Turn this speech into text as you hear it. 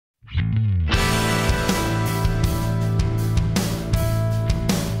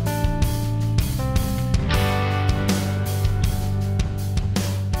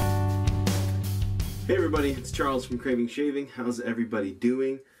everybody, it's Charles from Craving Shaving. How's everybody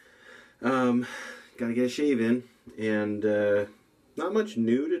doing? Gotta get a shave in, and not much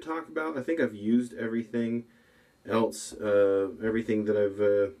new to talk about. I think I've used everything else, everything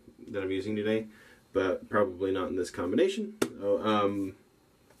that I'm using today, but probably not in this combination.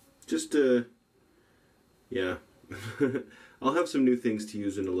 Yeah. I'll have some new things to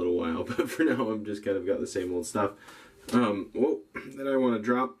use in a little while, but for now I'm just kind of got the same old stuff. That I want to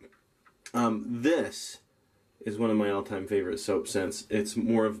drop. This is one of my all-time favorite soap scents. It's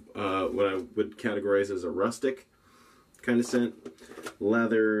more of what I would categorize as a rustic kind of scent.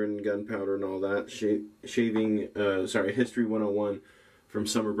 Leather and gunpowder and all that. History 101 from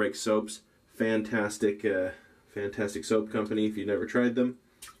Summer Break Soaps. Fantastic, fantastic soap company if you've never tried them.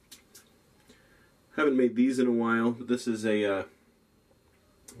 Haven't made these in a while, but this is a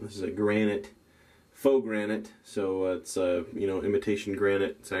granite, faux granite. So it's imitation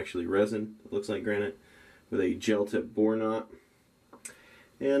granite. It's actually resin. It looks like granite with a gel tip boar knot.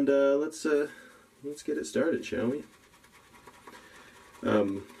 And let's get it started, shall we?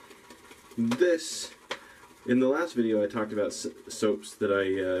 In the last video I talked about soaps that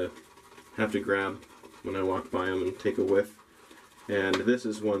I have to grab when I walk by them and take a whiff, and this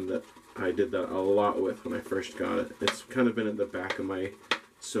is one that I did that a lot with when I first got it. It's kind of been at the back of my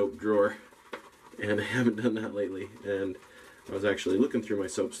soap drawer, and I haven't done that lately. And I was actually looking through my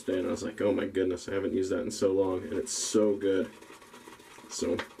soaps today, and I was like, oh my goodness, I haven't used that in so long, and it's so good.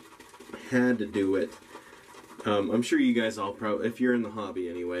 So I had to do it. I'm sure you guys all probably, if you're in the hobby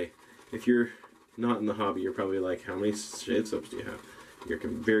anyway, if you're not in the hobby, you're probably like, how many shave soaps do you have? You're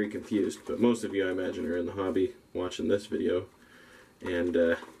very confused, but most of you, I imagine, are in the hobby watching this video,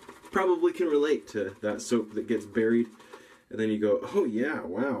 and probably can relate to that soap that gets buried, and then you go, oh yeah,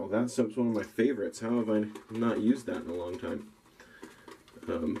 wow, that soap's one of my favorites. How have I not used that in a long time?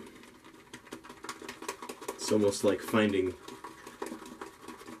 It's almost like finding,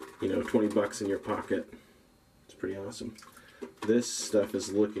 20 bucks in your pocket. It's pretty awesome. This stuff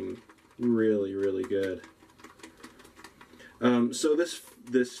is looking really, really good. So this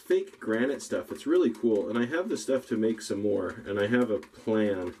fake granite stuff, it's really cool, and I have the stuff to make some more, and I have a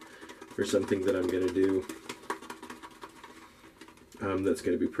plan for something that I'm going to do that's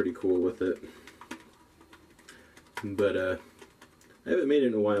going to be pretty cool with it. But I haven't made it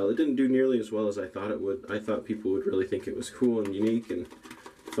in a while. It didn't do nearly as well as I thought it would. I thought people would really think it was cool and unique and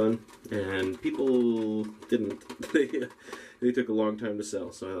fun, and people didn't. They took a long time to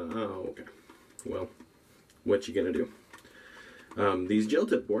sell, so I thought, oh, okay. Well, what you gonna do? These gel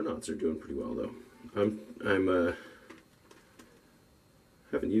tip boar knots are doing pretty well, though.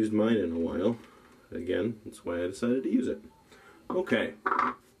 Haven't used mine in a while. Again, that's why I decided to use it. Okay.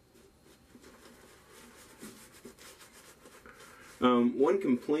 One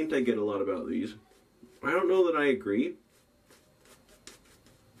complaint I get a lot about these, I don't know that I agree,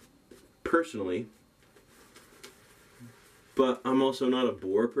 personally, but I'm also not a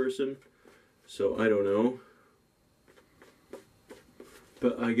boar person, so I don't know.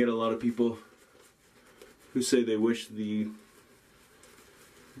 But I get a lot of people who say they wish the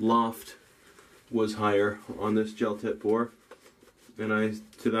loft was higher on this gel tip boar, and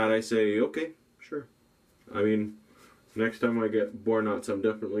to that I say, okay, sure. I mean, next time I get boar knots, I'm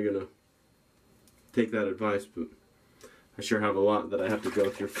definitely gonna take that advice, but I sure have a lot that I have to go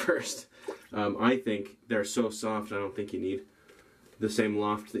through first. I think they're so soft, I don't think you need the same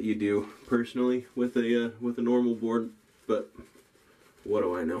loft that you do personally with a normal board, but what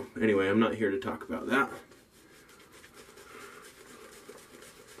do I know? Anyway, I'm not here to talk about that.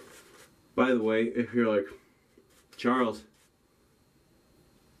 By the way, if you're like, Charles,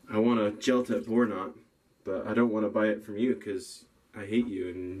 I want a gel tip boar knot, but I don't want to buy it from you because I hate you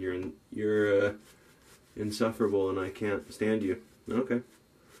and you're insufferable and I can't stand you. Okay,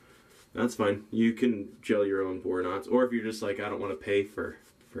 that's fine. You can gel your own boar knots, or if you're just like, I don't want to pay for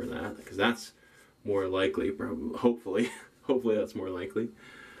that, because that's more likely, probably, hopefully. Hopefully that's more likely.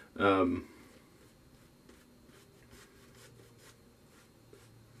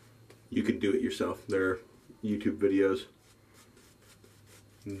 You can do it yourself. There are YouTube videos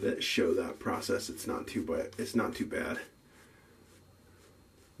that show that process. It's not too bad. It's not too bad.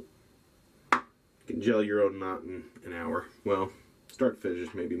 You can gel your own knot in an hour. Well, start to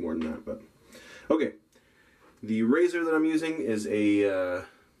finish, maybe more than that, but okay. The razor that I'm using is a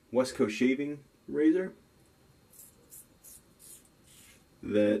West Coast shaving razor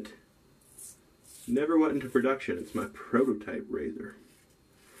that never went into production. It's my prototype razor.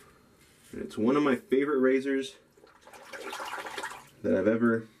 And it's one of my favorite razors that I've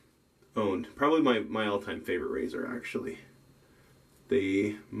ever owned. Probably my all-time favorite razor, actually.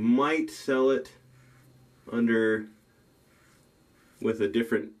 They might sell it under with a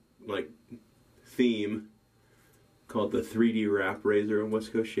different like theme called the 3D Wrap Razor on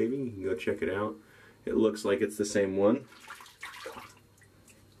West Coast Shaving. You can go check it out. It looks like it's the same one.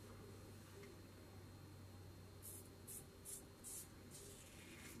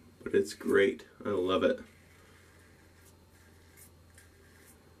 But it's great. I love it.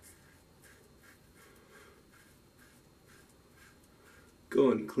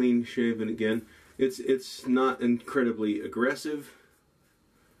 Going clean shaven again. It's not incredibly aggressive,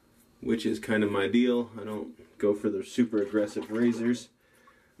 which is kind of my deal. I don't go for the super aggressive razors.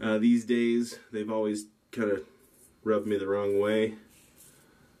 These days, they've always kind of rubbed me the wrong way.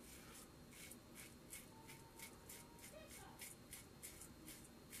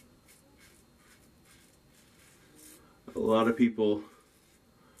 A lot of people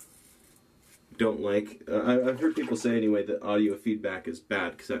don't like, I've heard people say anyway that audio feedback is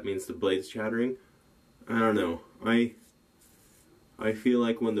bad because that means the blade's chattering. I don't know. I feel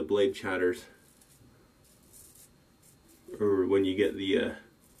like when the blade chatters, or when you get the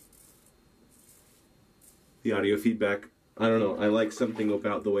audio feedback, I don't know, I like something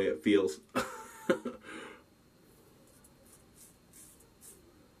about the way it feels.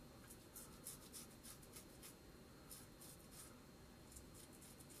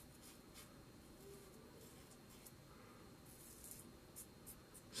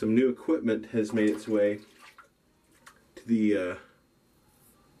 Some new equipment has made its way to the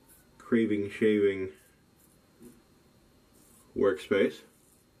Craving Shaving workspace.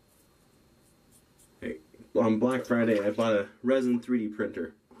 Hey, on Black Friday I bought a resin 3D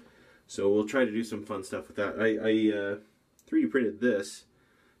printer, so we'll try to do some fun stuff with that. I 3D printed this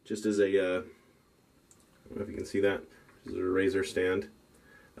just as a, I don't know if you can see that, this is a razor stand.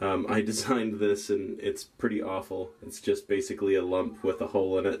 I designed this and it's pretty awful. It's just basically a lump with a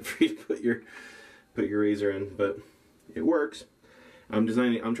hole in it for you to put your razor in, but it works. I'm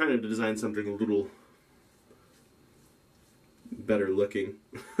trying to design something a little better looking.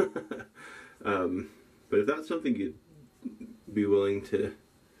 But if that's something you'd be willing to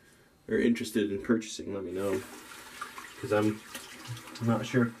or interested in purchasing, let me know, because I'm not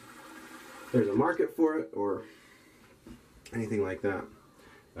sure if there's a market for it or anything like that.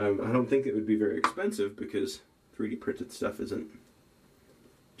 I don't think it would be very expensive because 3D printed stuff isn't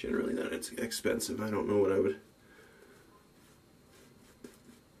generally that expensive. I don't know what I would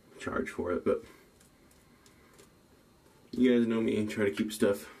charge for it, but you guys know me and try to keep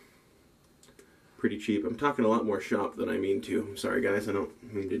stuff pretty cheap. I'm talking a lot more shop than I mean to. I'm sorry guys, I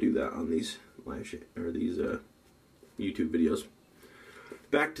don't mean to do that on these live these YouTube videos.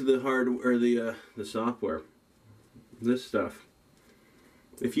 Back to the the software. This stuff.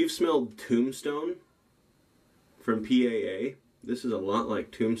 If you've smelled Tombstone from PAA, this is a lot like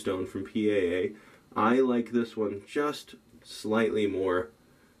Tombstone from PAA. I like this one just slightly more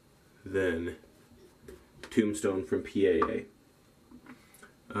than Tombstone from PAA.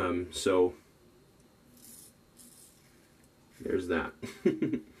 So there's that.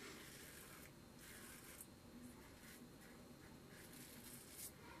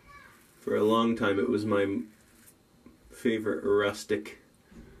 For a long time it was my favorite rustic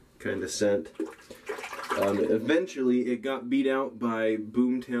kind of scent. Eventually it got beat out by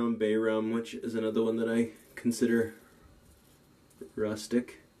Boomtown Bay Rum, which is another one that I consider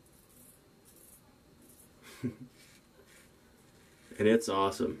rustic. And it's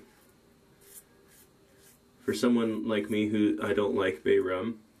awesome. For someone like me who I don't like Bay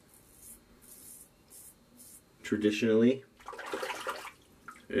Rum, traditionally,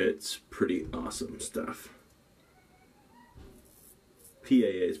 it's pretty awesome stuff.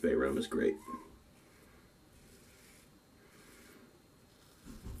 PAA's Bay Rum is great.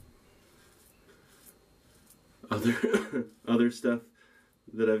 Other stuff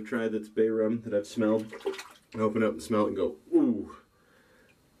that I've tried that's Bay Rum that I've smelled, I open up and smell it and go, ooh,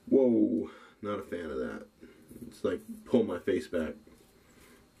 whoa, not a fan of that. It's like pull my face back.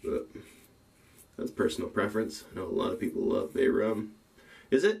 But that's personal preference. I know a lot of people love Bay Rum.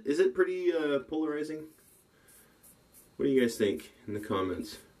 Is it pretty polarizing? What do you guys think in the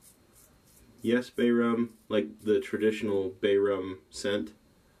comments? Yes, Bay Rum, like the traditional Bay Rum scent,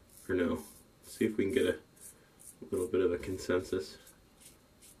 or no? Let's see if we can get a little bit of a consensus.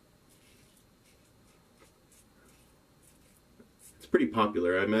 It's pretty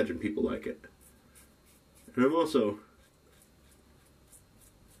popular. I imagine people like it. And I'm also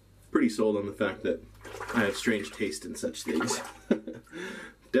pretty sold on the fact that I have strange taste in such things.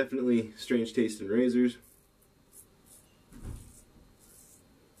 Definitely strange taste in razors.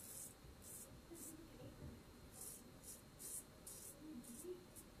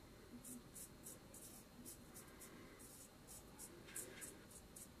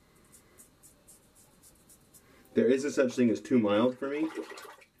 There is a such thing as too mild for me.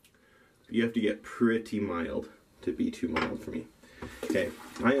 You have to get pretty mild to be too mild for me. Okay,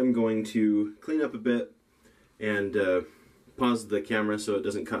 I am going to clean up a bit and pause the camera so it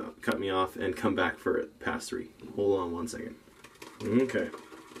doesn't cut me off and come back for past 3. Hold on 1 second. Okay.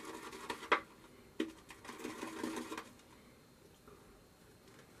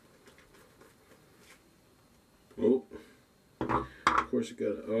 Oh, of course it got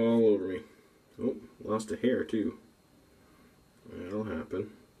it all over me. Oh, lost a hair too. That'll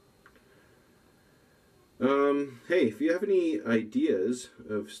happen. Hey, if you have any ideas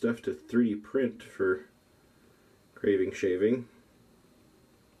of stuff to 3D print for craving shaving,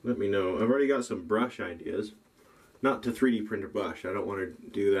 let me know. I've already got some brush ideas. Not to 3D print a brush. I don't want to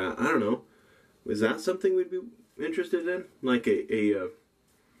do that. I don't know. Is that something we'd be interested in? Like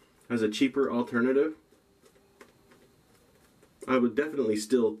as a cheaper alternative? I would definitely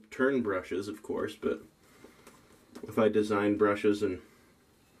still turn brushes, of course, but if I design brushes in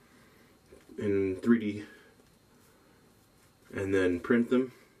 3D and then print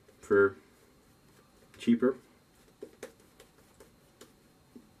them for cheaper, is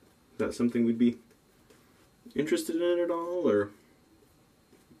that something we'd be interested in at all, or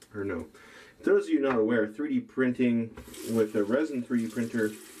no? For those of you not aware, 3D printing with a resin 3D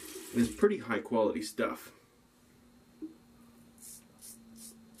printer is pretty high quality stuff.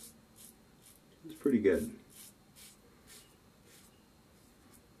 It's pretty good.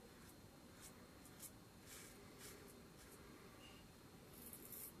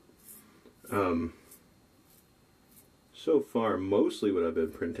 So far, mostly what I've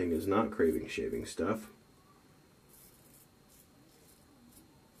been printing is not craving shaving stuff.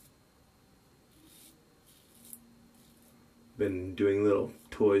 Been doing little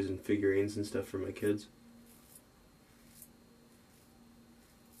toys and figurines and stuff for my kids.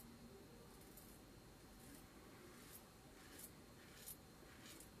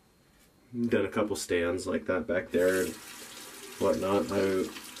 Done a couple stands like that back there and whatnot.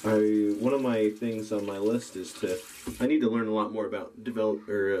 One of my things on my list is I need to learn a lot more about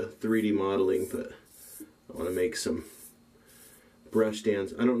 3D modeling, but I want to make some brush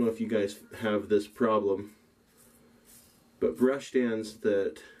stands. I don't know if you guys have this problem, but brush stands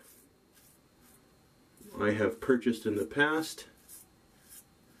that I have purchased in the past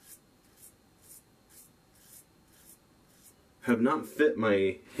have not fit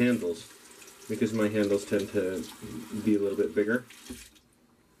my handles, because my handles tend to be a little bit bigger.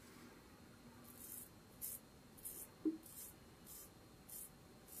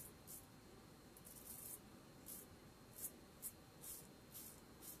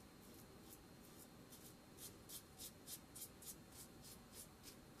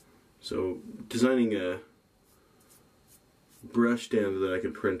 So designing a brush stand that I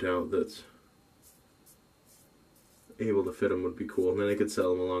could print out that's able to fit them would be cool, and then I could sell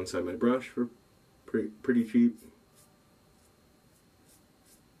them alongside my brush for pretty cheap.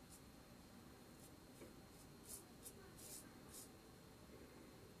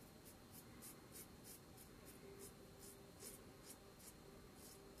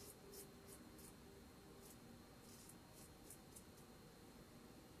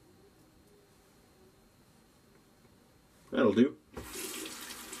 That'll do.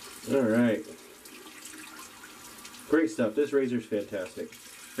 Alright. Great stuff. This razor's fantastic.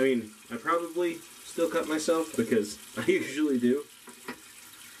 I mean, I probably still cut myself because I usually do.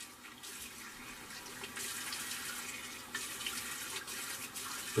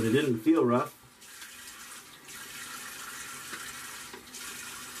 But it didn't feel rough.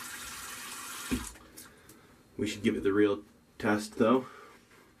 We should give it the real test though.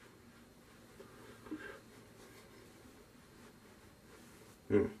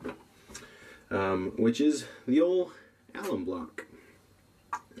 Which is the old alum block,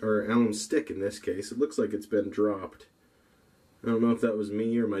 or alum stick in this case. It looks like it's been dropped. I don't know if that was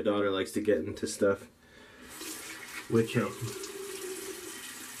me or my daughter likes to get into stuff. Which,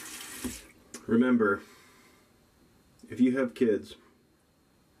 remember, if you have kids,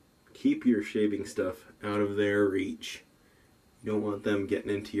 keep your shaving stuff out of their reach. You don't want them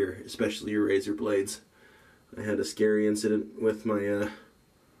getting into especially your razor blades. I had a scary incident with my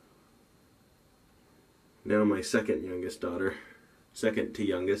now my second youngest daughter, second to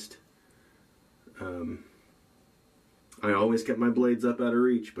youngest. I always kept my blades up out of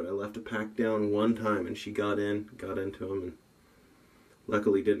reach, but I left a pack down one time and she got into them, and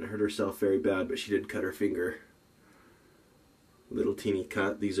luckily didn't hurt herself very bad, but she did cut her finger. Little teeny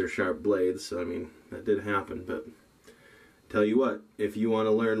cut. These are sharp blades, so I mean, that did happen, but tell you what, if you want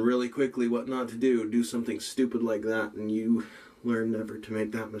to learn really quickly what not to do something stupid like that and you learn never to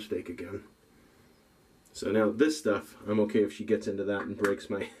make that mistake again. So now this stuff, I'm okay if she gets into that and breaks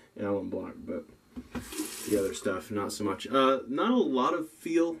my Allen block, but the other stuff, not so much. Not a lot of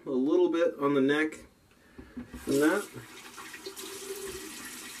feel, a little bit on the neck and that.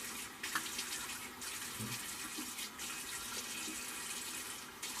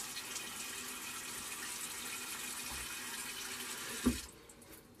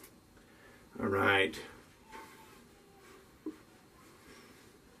 All right.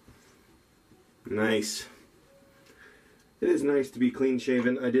 Nice. It is nice to be clean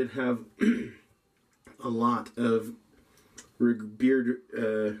shaven. I did have a lot of beard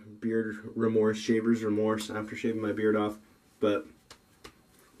remorse, shaver's remorse after shaving my beard off, but it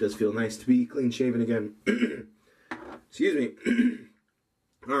does feel nice to be clean shaven again. Excuse me.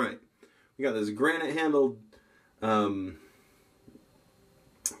 All right, we got this granite handled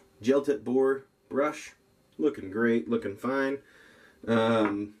gel tip Boar brush, looking great, looking fine.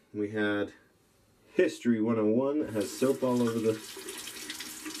 We had History 101 that has soap all over the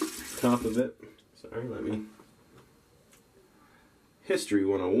top of it. Sorry, let me. History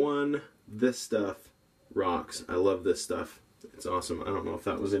 101. This stuff rocks. I love this stuff. It's awesome. I don't know if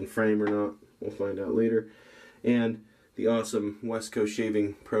that was in frame or not. We'll find out later. And the awesome West Coast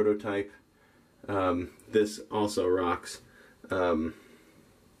Shaving prototype. This also rocks. I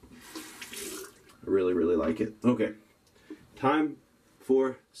really, really like it. Okay. Time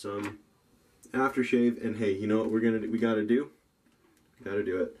for some aftershave, and hey, you know what we gotta do? We gotta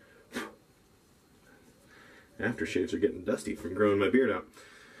do it. Aftershaves are getting dusty from growing my beard out.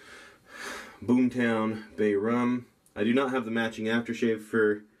 Boomtown Bay Rum. I do not have the matching aftershave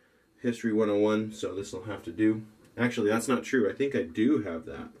for History 101, so this will have to do. Actually, that's not true. I think I do have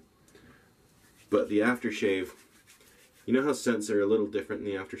that. But the aftershave, you know how scents are a little different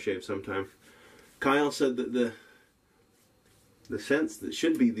in the aftershave sometimes? Kyle said that the scents that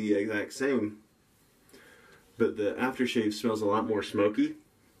should be the exact same, but the aftershave smells a lot more smoky,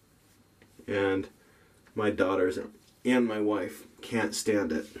 and my daughters and my wife can't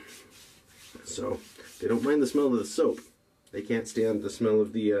stand it. So they don't mind the smell of the soap. They can't stand the smell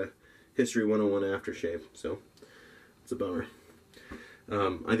of the History 101 aftershave. So it's a bummer.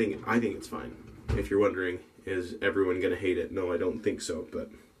 I think it's fine. If you're wondering, is everyone gonna hate it? No, I don't think so. But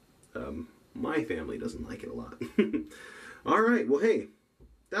my family doesn't like it a lot. All right. Well, hey,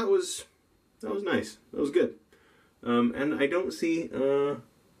 that was nice. That was good. And I don't see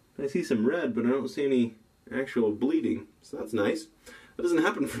I see some red, but I don't see any actual bleeding. So that's nice. That doesn't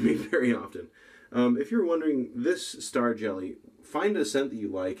happen for me very often. If you're wondering, this Star Jelly, find a scent that you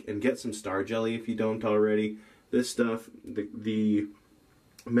like and get some Star Jelly if you don't already. This stuff, the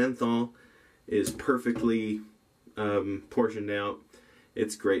menthol is perfectly portioned out.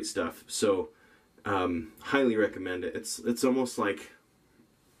 It's great stuff. So highly recommend it. It's almost like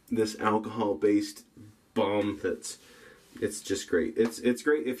this alcohol-based balm it's just great. It's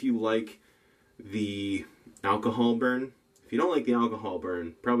great if you like the alcohol burn. If you don't like the alcohol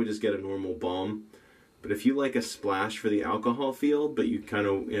burn, probably just get a normal balm. But if you like a splash for the alcohol feel, but you kind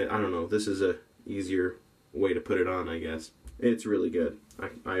of, I don't know, this is a easier way to put it on, I guess. It's really good. I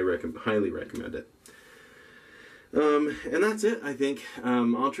highly recommend it. And that's it, I think.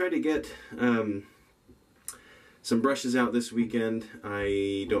 I'll try to get some brushes out this weekend.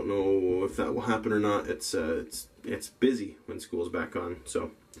 I don't know if that will happen or not. It's busy when school's back on,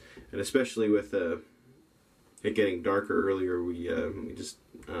 so, and especially with it getting darker earlier, we just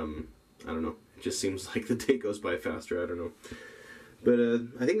I don't know. It just seems like the day goes by faster. I don't know, but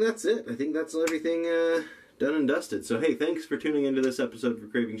I think that's it. I think that's everything done and dusted. So hey, thanks for tuning into this episode for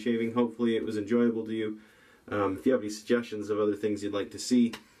Craving Shaving. Hopefully it was enjoyable to you. If you have any suggestions of other things you'd like to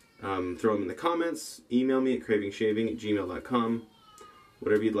see, throw them in the comments. Email me at cravingshaving@gmail.com.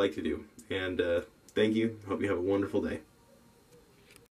 Whatever you'd like to do. And thank you. Hope you have a wonderful day.